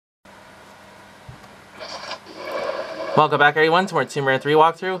Welcome back everyone to our Tomb Raider 3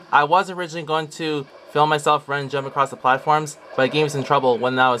 walkthrough. I was originally going to film myself run and jump across the platforms, but it gave me some trouble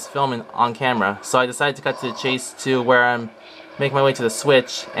when I was filming on camera. So I decided to cut to the chase to where I'm making my way to the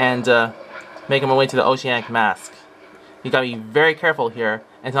switch and making my way to the Oceanic Mask. You gotta be very careful here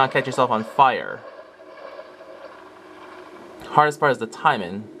and to not catch yourself on fire. Hardest part is the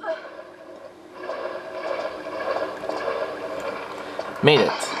timing. Made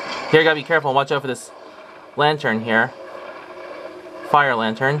it. Here you gotta be careful and watch out for this lantern here. Fire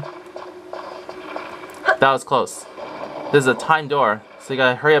lantern. That was close. This is a timed door, so you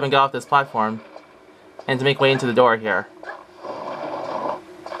gotta hurry up and get off this platform and to make way into the door here.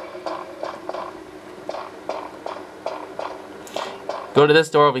 Go to this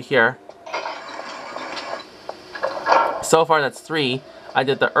door over here. So far that's 3. I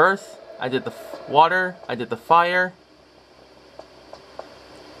did the earth, I did the water, I did the fire.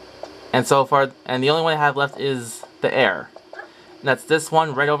 And so far, and the only one I have left is the air. And that's this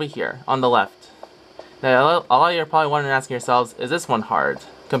one right over here, on the left. Now, a lot of you are probably wondering and asking yourselves, is this one hard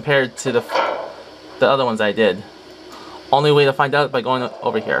compared to the other ones I did? Only way to find out by going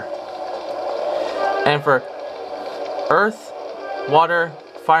over here. And for earth, water,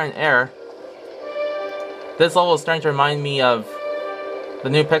 fire, and air, this level is starting to remind me of the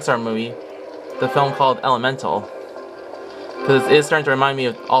new Pixar movie, the film called Elemental. Because it is starting to remind me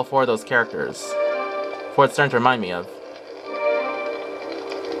of all 4 of those characters. What it's starting to remind me of.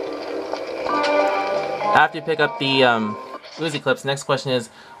 After you pick up the Uzi clips, the next question is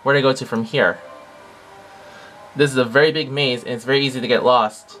where to go to from here. This is a very big maze and it's very easy to get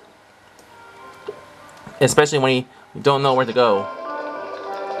lost. Especially when you don't know where to go.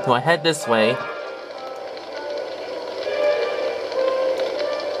 So I head this way.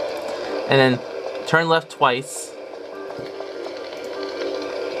 And then turn left twice.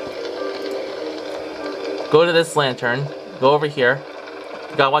 Go to this lantern. Go over here.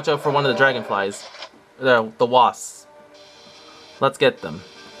 You gotta watch out for one of the dragonflies. The wasps. Let's get them.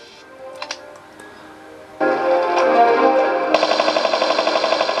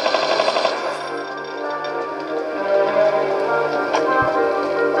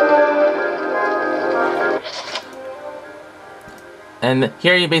 And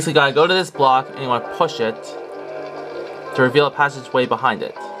here you basically gotta go to this block and you wanna push it to reveal a passageway behind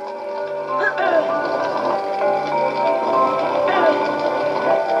it.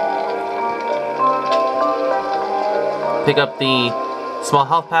 Pick up the small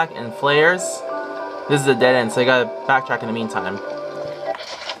health pack and flares. This is a dead end, so you gotta backtrack in the meantime.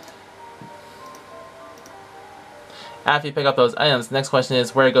 After you pick up those items, the next question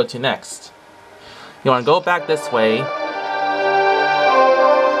is where to go to next. You wanna go back this way. You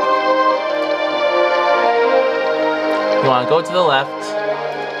wanna go to the left.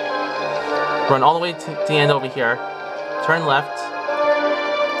 Run all the way to the end over here. Turn left.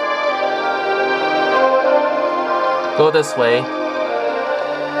 Go this way.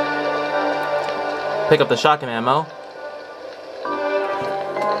 Pick up the shotgun ammo.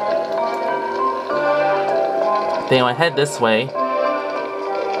 Then you want to head this way.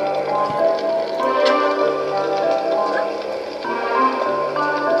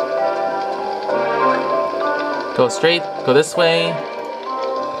 Go straight, go this way.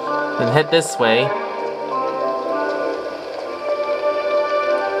 Then head this way.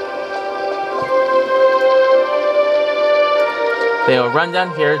 Then you'll run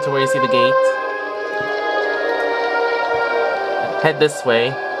down here to where you see the gate. Head this way.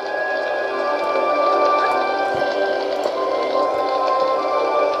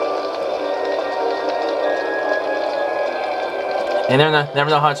 And never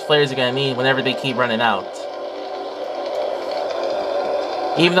know how much flares you're gonna need whenever they keep running out.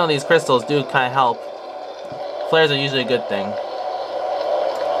 Even though these crystals do kind of help, flares are usually a good thing.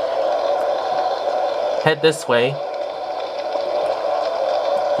 Head this way.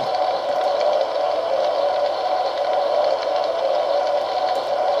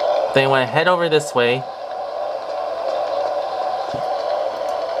 Then you want to head over this way.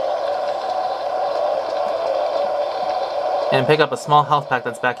 And pick up a small health pack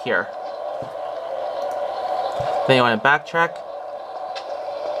that's back here. Then you want to backtrack.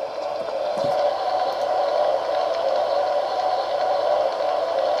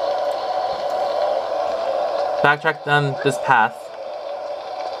 Backtrack down this path.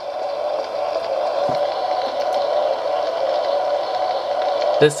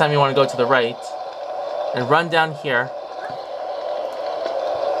 This time you want to go to the right and run down here.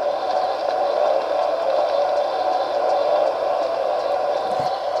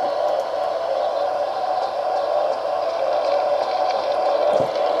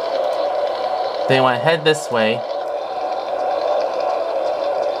 Then you want to head this way.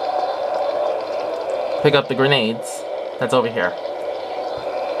 pick up the grenades that's over here.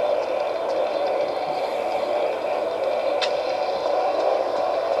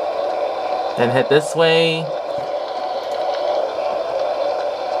 Then hit this way.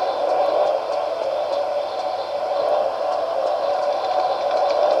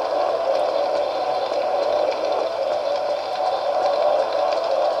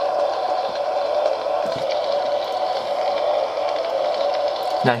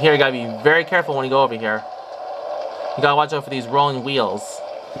 Now here you gotta be very careful when you go over here. You gotta watch out for these rolling wheels.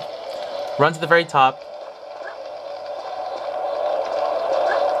 Run to the very top.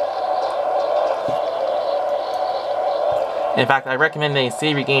 In fact, I recommend that you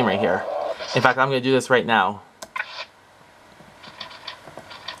save your game right here. In fact, I'm gonna do this right now.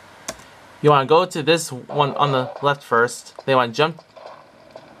 You wanna go to this one on the left first. Then you wanna jump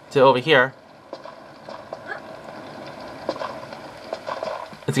to over here.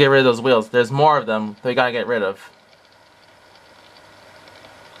 To get rid of those wheels. There's more of them that you gotta get rid of.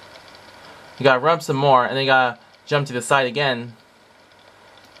 You gotta run up some more, and then you gotta jump to the side again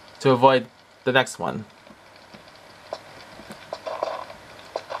to avoid the next one.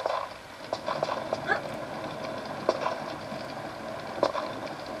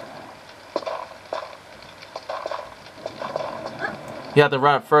 You have to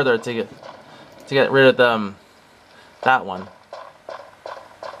run up further to get rid of that one.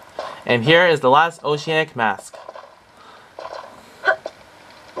 And here is the last Oceanic Mask.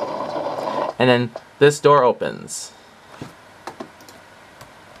 And then this door opens.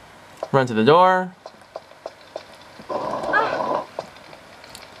 Run to the door.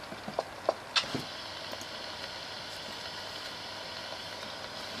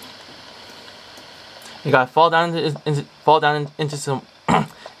 You gotta fall down into some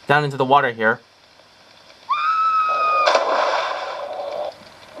down into the water here.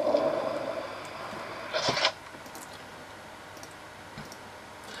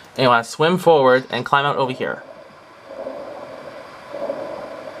 And you want to swim forward and climb out over here.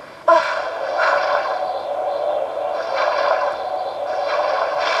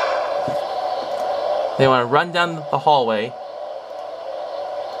 Then you want to run down the hallway.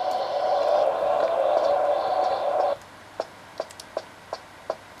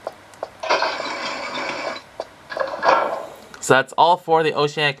 So that's all for the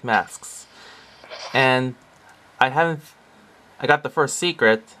Oceanic Masks. And I got the first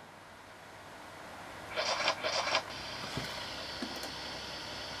secret.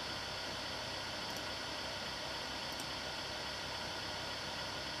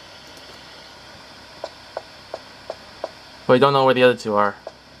 But I don't know where the other two are.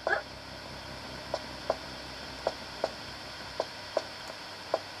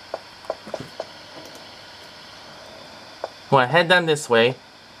 I want to head down this way.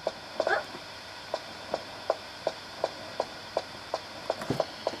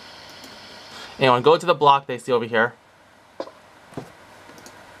 And you want to go to the block they see over here.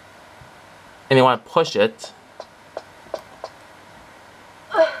 And you want to push it.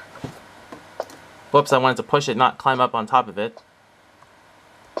 Whoops, I wanted to push it, not climb up on top of it.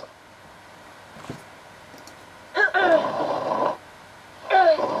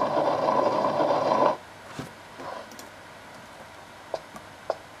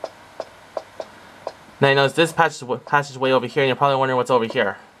 Now you notice this passageway over here, and you're probably wondering what's over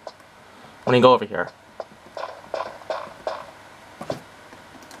here when you go over here.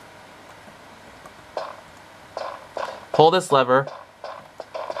 Pull this lever,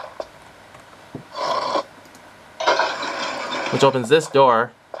 which opens this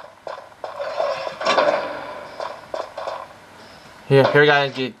door. Here we gotta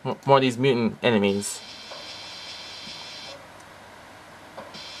get more of these mutant enemies.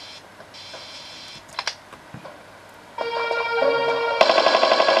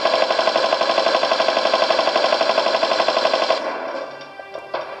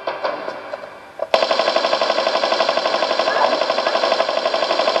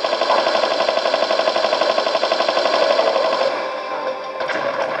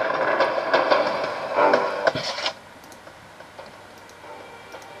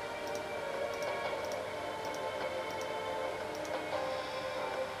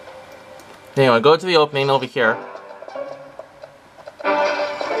 Anyway, go to the opening over here.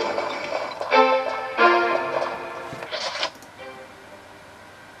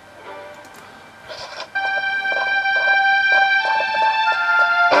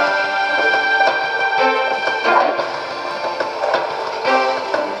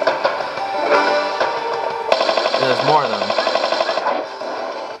 There's more of them.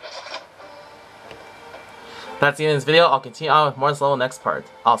 That's the end of this video. I'll continue on with more of this level next part.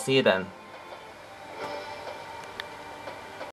 I'll see you then.